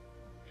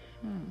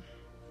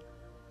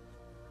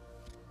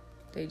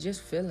 They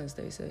just feelings,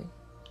 they say.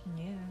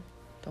 Yeah.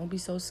 Don't be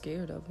so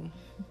scared of them.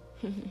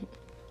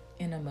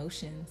 And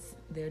emotions,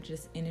 they're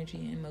just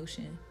energy and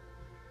motion.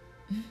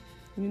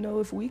 You know,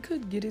 if we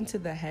could get into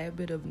the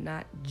habit of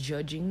not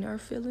judging our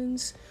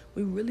feelings,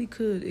 we really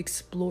could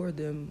explore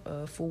them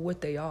for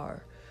what they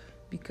are.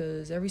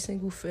 Because every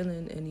single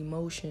feeling and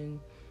emotion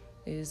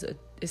is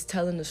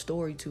telling a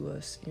story to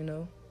us, you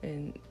know,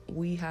 and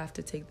we have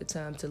to take the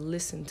time to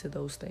listen to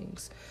those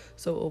things.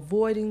 So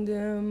avoiding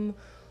them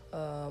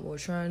or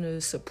trying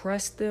to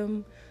suppress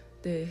them,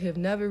 they have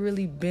never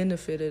really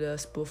benefited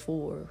us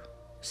before.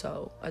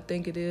 So I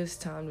think it is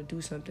time to do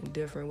something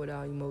different with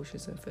our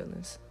emotions and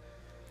feelings.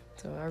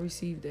 So I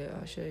received that,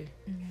 Ashe.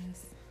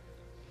 Yes.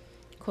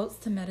 Quotes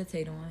to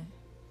meditate on.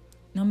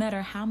 No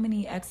matter how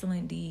many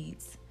excellent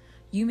deeds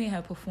you may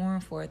have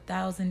performed for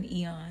 1,000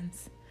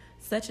 eons,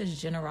 such as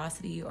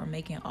generosity or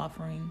making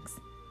offerings,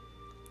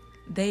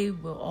 they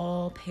will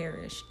all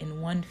perish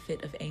in one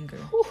fit of anger.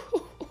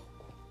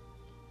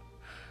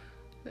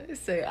 They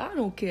say, I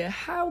don't care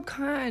how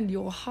kind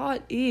your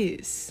heart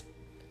is.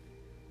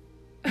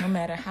 No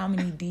matter how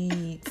many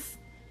deeds,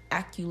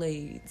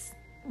 accolades,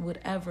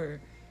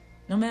 whatever,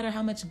 no matter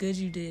how much good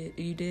you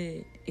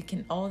did,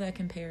 all that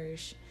can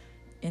perish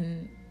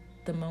in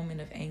the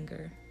moment of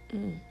anger.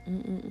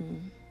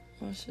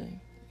 I see.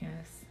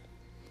 Yes.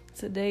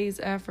 Today's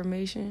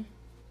affirmation: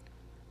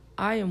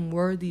 I am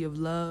worthy of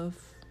love,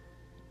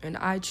 and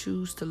I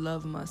choose to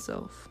love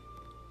myself.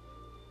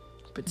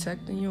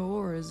 Protecting your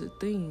aura is a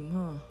theme,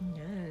 huh?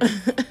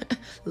 Yes.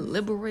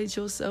 Liberate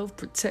yourself,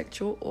 protect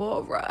your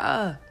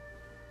aura.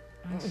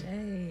 Ashe.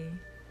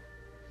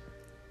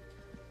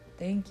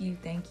 Thank you.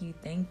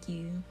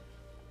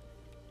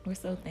 We're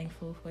so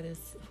thankful for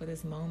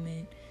this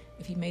moment.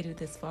 If you made it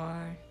this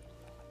far,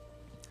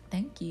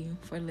 thank you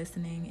for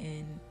listening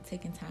and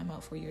taking time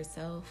out for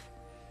yourself.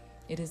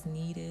 It is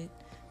needed.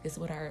 It's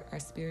what our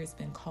spirit's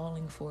been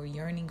calling for,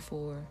 yearning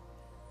for.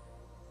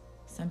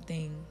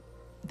 Something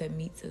that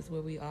meets us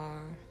where we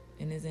are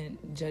and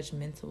isn't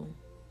judgmental.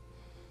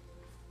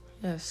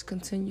 Yes,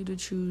 continue to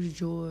choose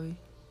joy.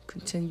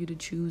 Continue to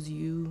choose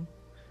you.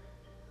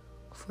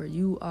 For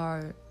you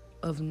are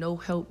of no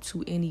help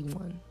to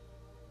anyone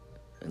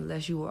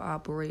unless you are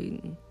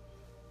operating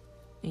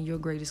in your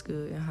greatest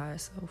good and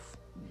highest self.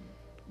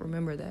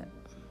 Remember that.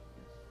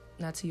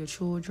 Not to your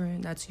children,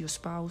 not to your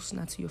spouse,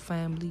 not to your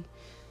family.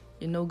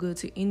 You're no good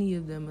to any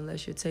of them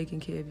unless you're taking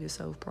care of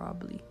yourself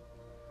properly.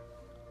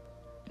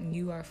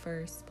 You are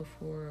first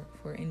before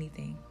for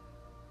anything.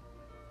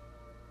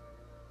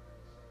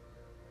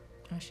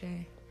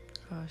 Ashe.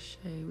 Ashe.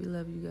 We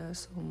love you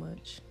guys so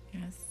much.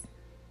 Yes.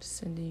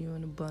 Sending you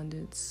an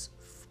abundance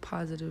of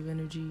positive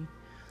energy,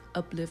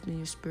 uplifting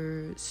your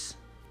spirits.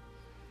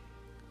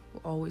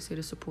 We're always here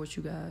to support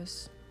you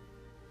guys.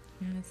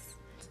 Yes.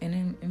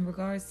 And in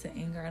regards to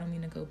anger, I don't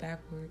mean to go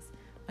backwards.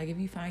 Like, if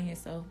you find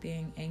yourself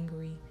being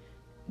angry,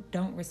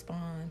 don't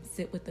respond.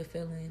 Sit with the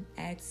feeling.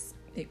 Ask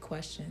it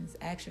questions.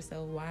 Ask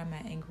yourself, why am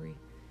I angry?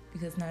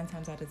 Because 9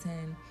 times out of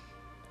 10,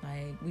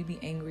 like, we be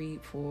angry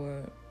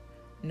for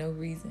no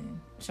reason.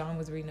 Sean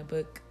was reading a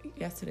book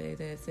yesterday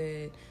that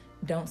said,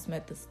 don't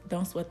sweat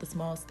the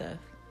small stuff,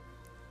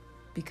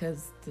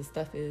 because the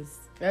stuff is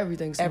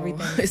everything's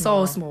small. It's small.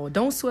 all small.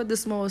 Don't sweat the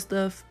small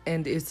stuff,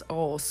 and it's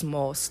all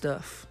small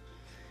stuff.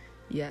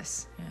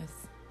 Yes.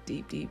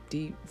 Deep.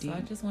 So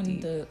I just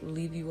wanted to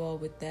leave you all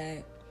with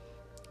that.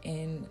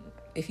 And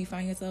if you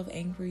find yourself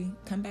angry,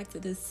 come back to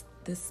this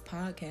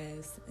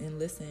podcast and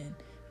listen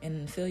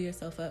and fill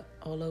yourself up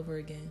all over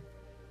again.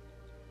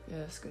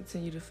 Yes,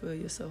 continue to fill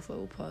yourself up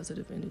with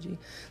positive energy.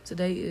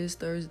 Today is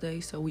Thursday,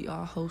 so we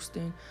are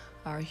hosting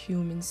our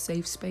human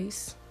safe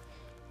space.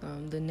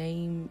 The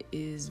name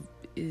is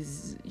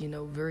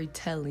very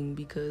telling,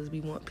 because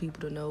we want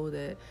people to know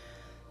that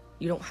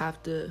you don't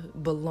have to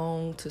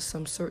belong to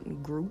some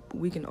certain group.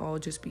 We can all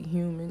just be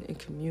human and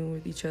commune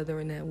with each other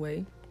in that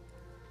way.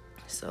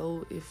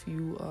 So if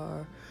you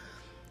are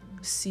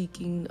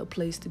seeking a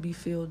place to be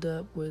filled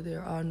up where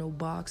there are no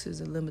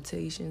boxes and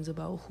limitations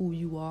about who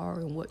you are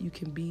and what you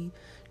can be,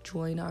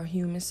 join our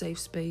human safe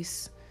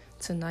space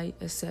tonight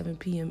at 7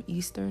 p.m.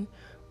 Eastern.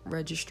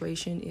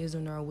 Registration is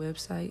on our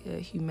website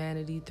at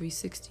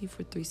humanity360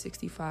 for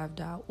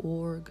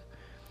 365.org.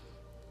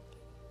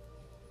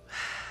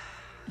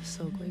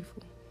 So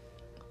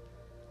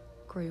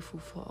grateful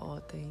for all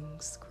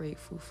things,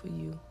 grateful for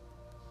you.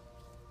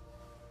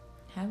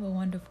 Have a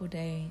wonderful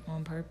day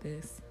on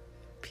purpose.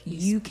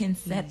 Peace. You can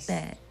set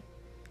that.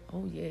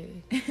 Oh yeah.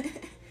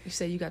 You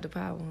say you got the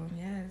power, huh?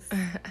 Yes.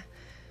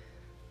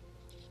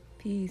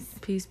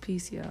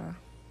 Peace, y'all.